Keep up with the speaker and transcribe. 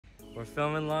We're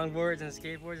filming longboards and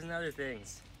skateboards and other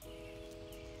things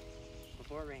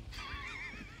before it rains.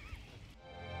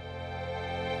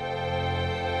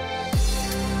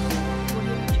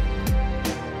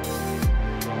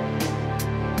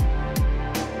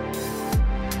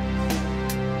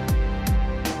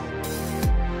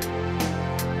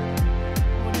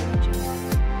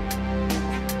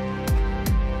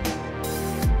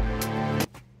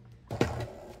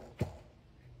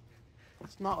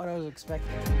 It's not what I was expecting.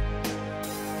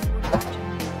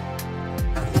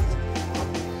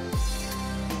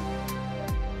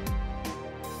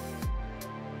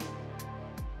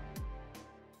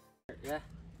 Yeah.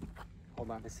 Hold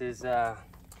on. This is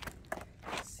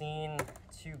scene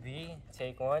 2B,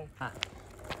 take 1. Huh.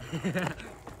 I don't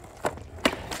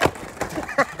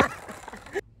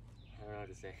know what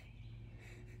to say.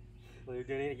 Well, you're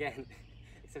doing it again,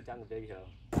 except down the big hill.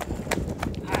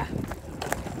 Ah.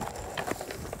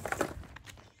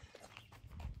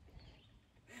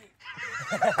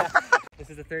 This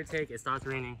is the third take. It stopped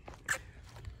raining.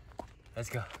 Let's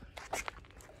go.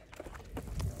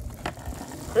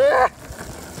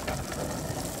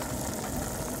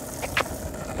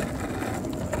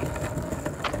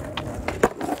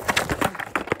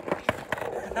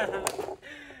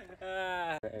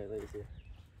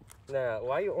 No,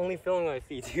 why are you only filming my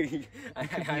feet, dude? I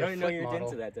don't know you're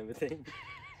into that type of thing.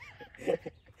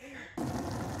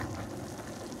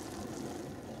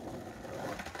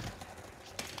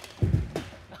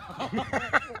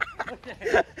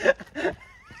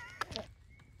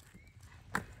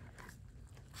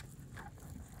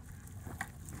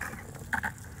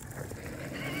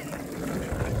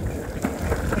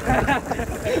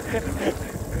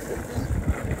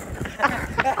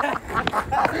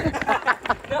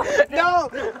 No!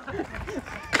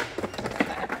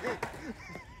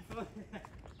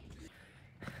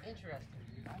 Interesting,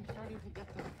 dude. I'm starting to get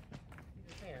the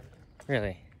sand.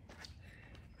 Really?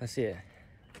 Let's see it.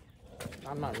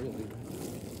 I'm not really.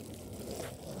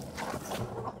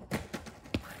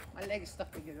 My leg's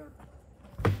stuck together.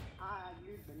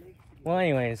 Well,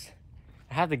 anyways,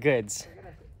 I have the goods.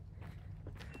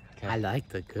 Okay. I like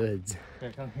the goods.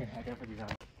 Here, come here. I gotta put these on.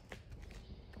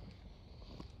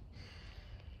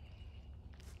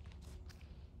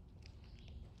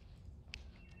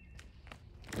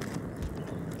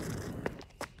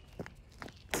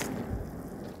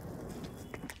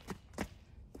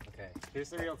 Okay, here's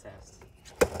the real test.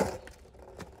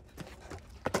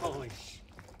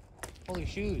 Holy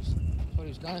shoes. That's what he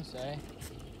was gonna say.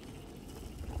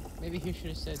 Maybe he should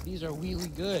have said, these are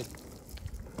wheelie good.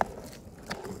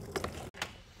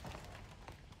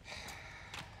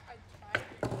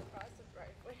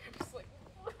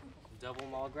 Double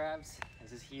mall grabs.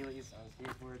 This is Heelys on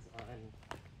skateboards on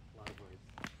longboards.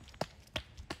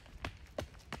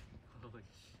 Holy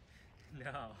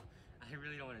no, I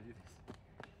really don't want to do this.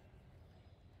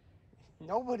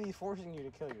 Nobody's forcing you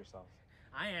to kill yourself.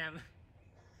 I am.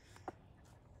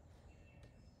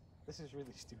 This is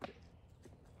really stupid.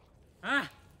 Ah!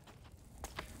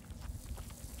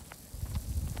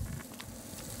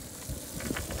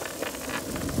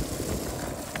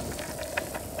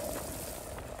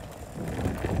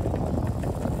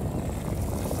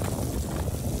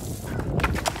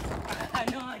 I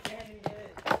know I can't even get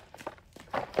it.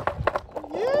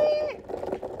 Yeah.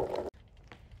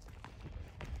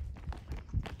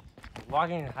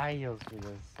 Walking in high heels for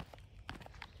this.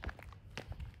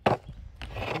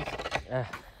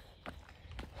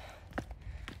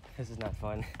 This is not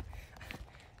fun.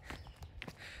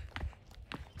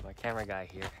 My camera guy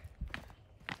here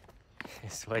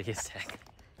is sweaty as heck.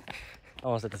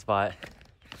 Almost at the spot.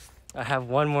 I have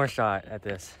one more shot at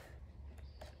this.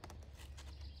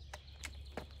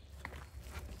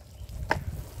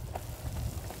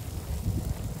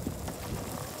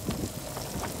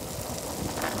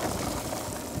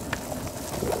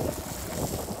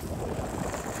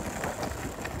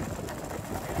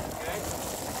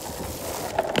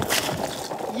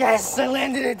 Yes, I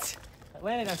landed it! I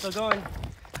landed, I'm still going.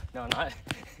 No, I'm not.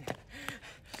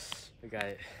 We got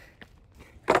it.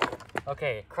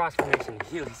 Okay, cross formation,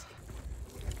 Heelys.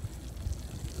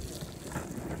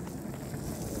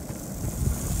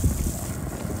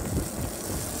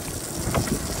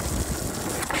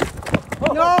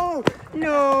 No!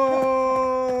 No!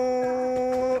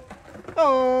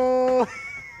 Oh!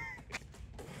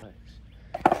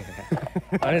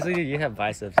 Honestly, dude, you have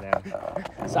biceps now.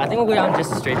 So I think we'll go down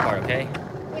just a straight part, okay?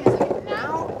 Wait a second,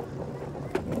 now?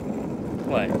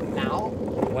 What? Now?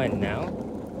 When, now?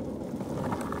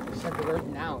 You said the word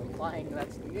now, implying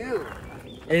that's new.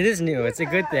 It is new, it's a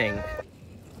good thing.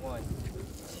 1,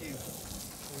 2,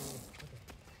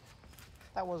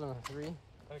 3. That wasn't a 3. Let me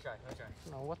try. I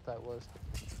don't know what that was.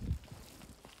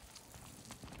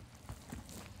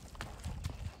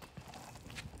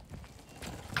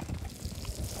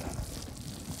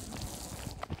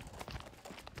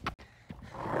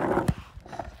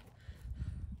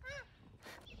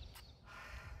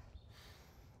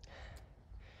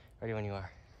 Ready when you are.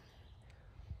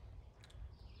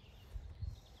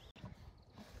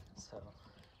 So,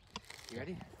 You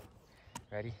ready?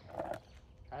 ready?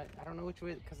 I don't know which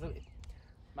way, because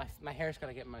my hair's got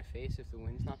to get in my face if the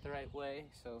wind's not the right way,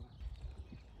 so.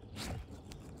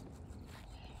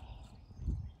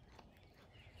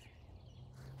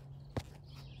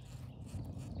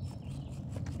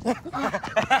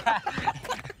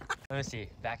 Let me see.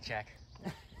 Back check.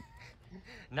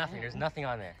 Nothing. There's nothing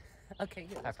on there. Okay,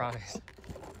 good. I promise.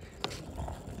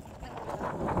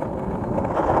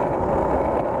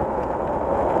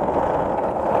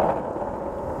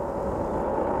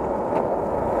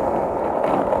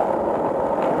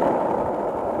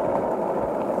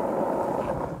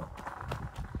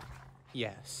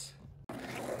 Yes.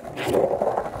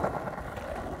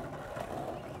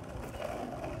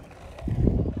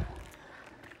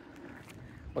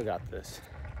 We got this.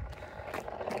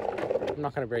 I'm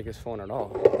not gonna break his phone at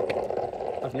all.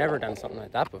 I've never done something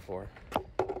like that before.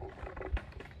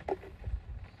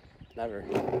 Never.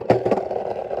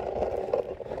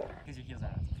 Here's your heels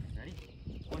out. Ready?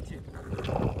 1, 2.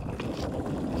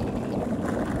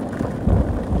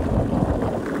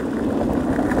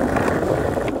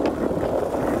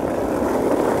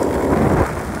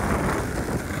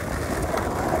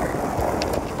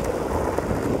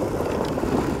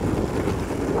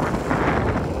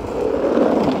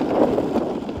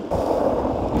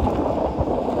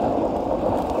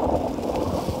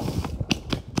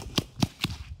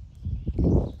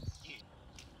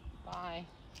 Bye.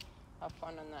 Have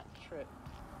fun on that trip.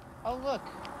 Oh, look.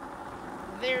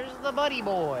 There's the buddy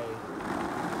boy.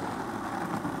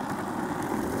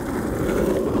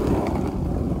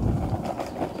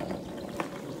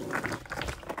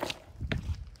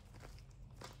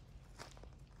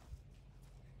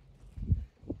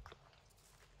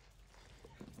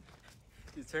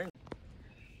 Dude, turn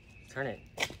it.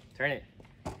 Turn it.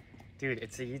 Dude,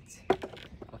 it's a... Okay.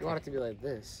 You want it to be like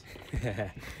this.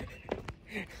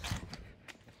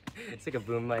 It's like a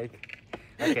boom mic.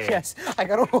 Okay. Yes, I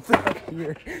gotta hold it up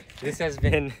here. This has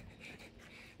been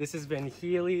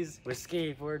Heelys with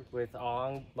skateboard with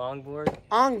longboard.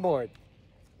 Longboard.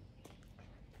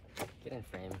 Get in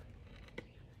frame.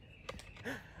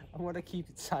 I want to keep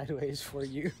it sideways for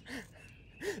you.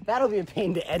 That'll be a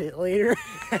pain to edit later.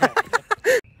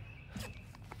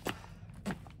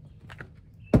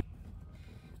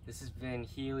 This has been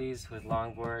Heelys with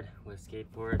longboard with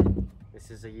skateboard. This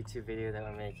is a YouTube video that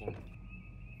we're making.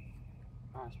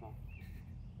 Oh, it's small.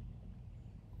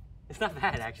 It's not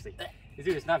bad, actually. Dude,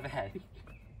 it's not bad.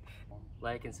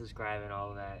 Like and subscribe and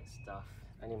all that stuff.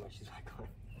 I need my shoes back on.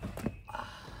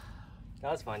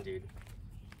 That was fun, dude.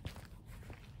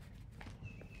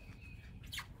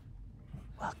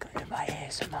 Welcome to my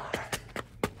ASMR.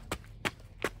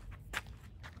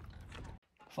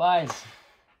 Flies.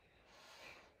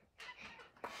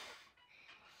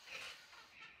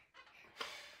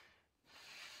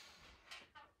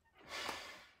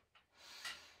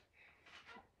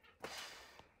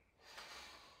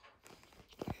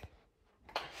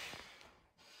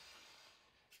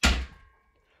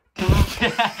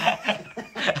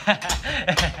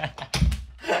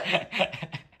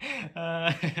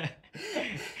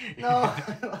 No,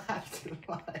 I laughed too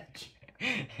much.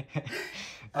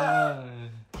 That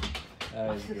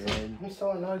was good. I'm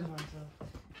so annoyed with myself.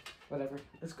 Whatever,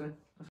 it's good.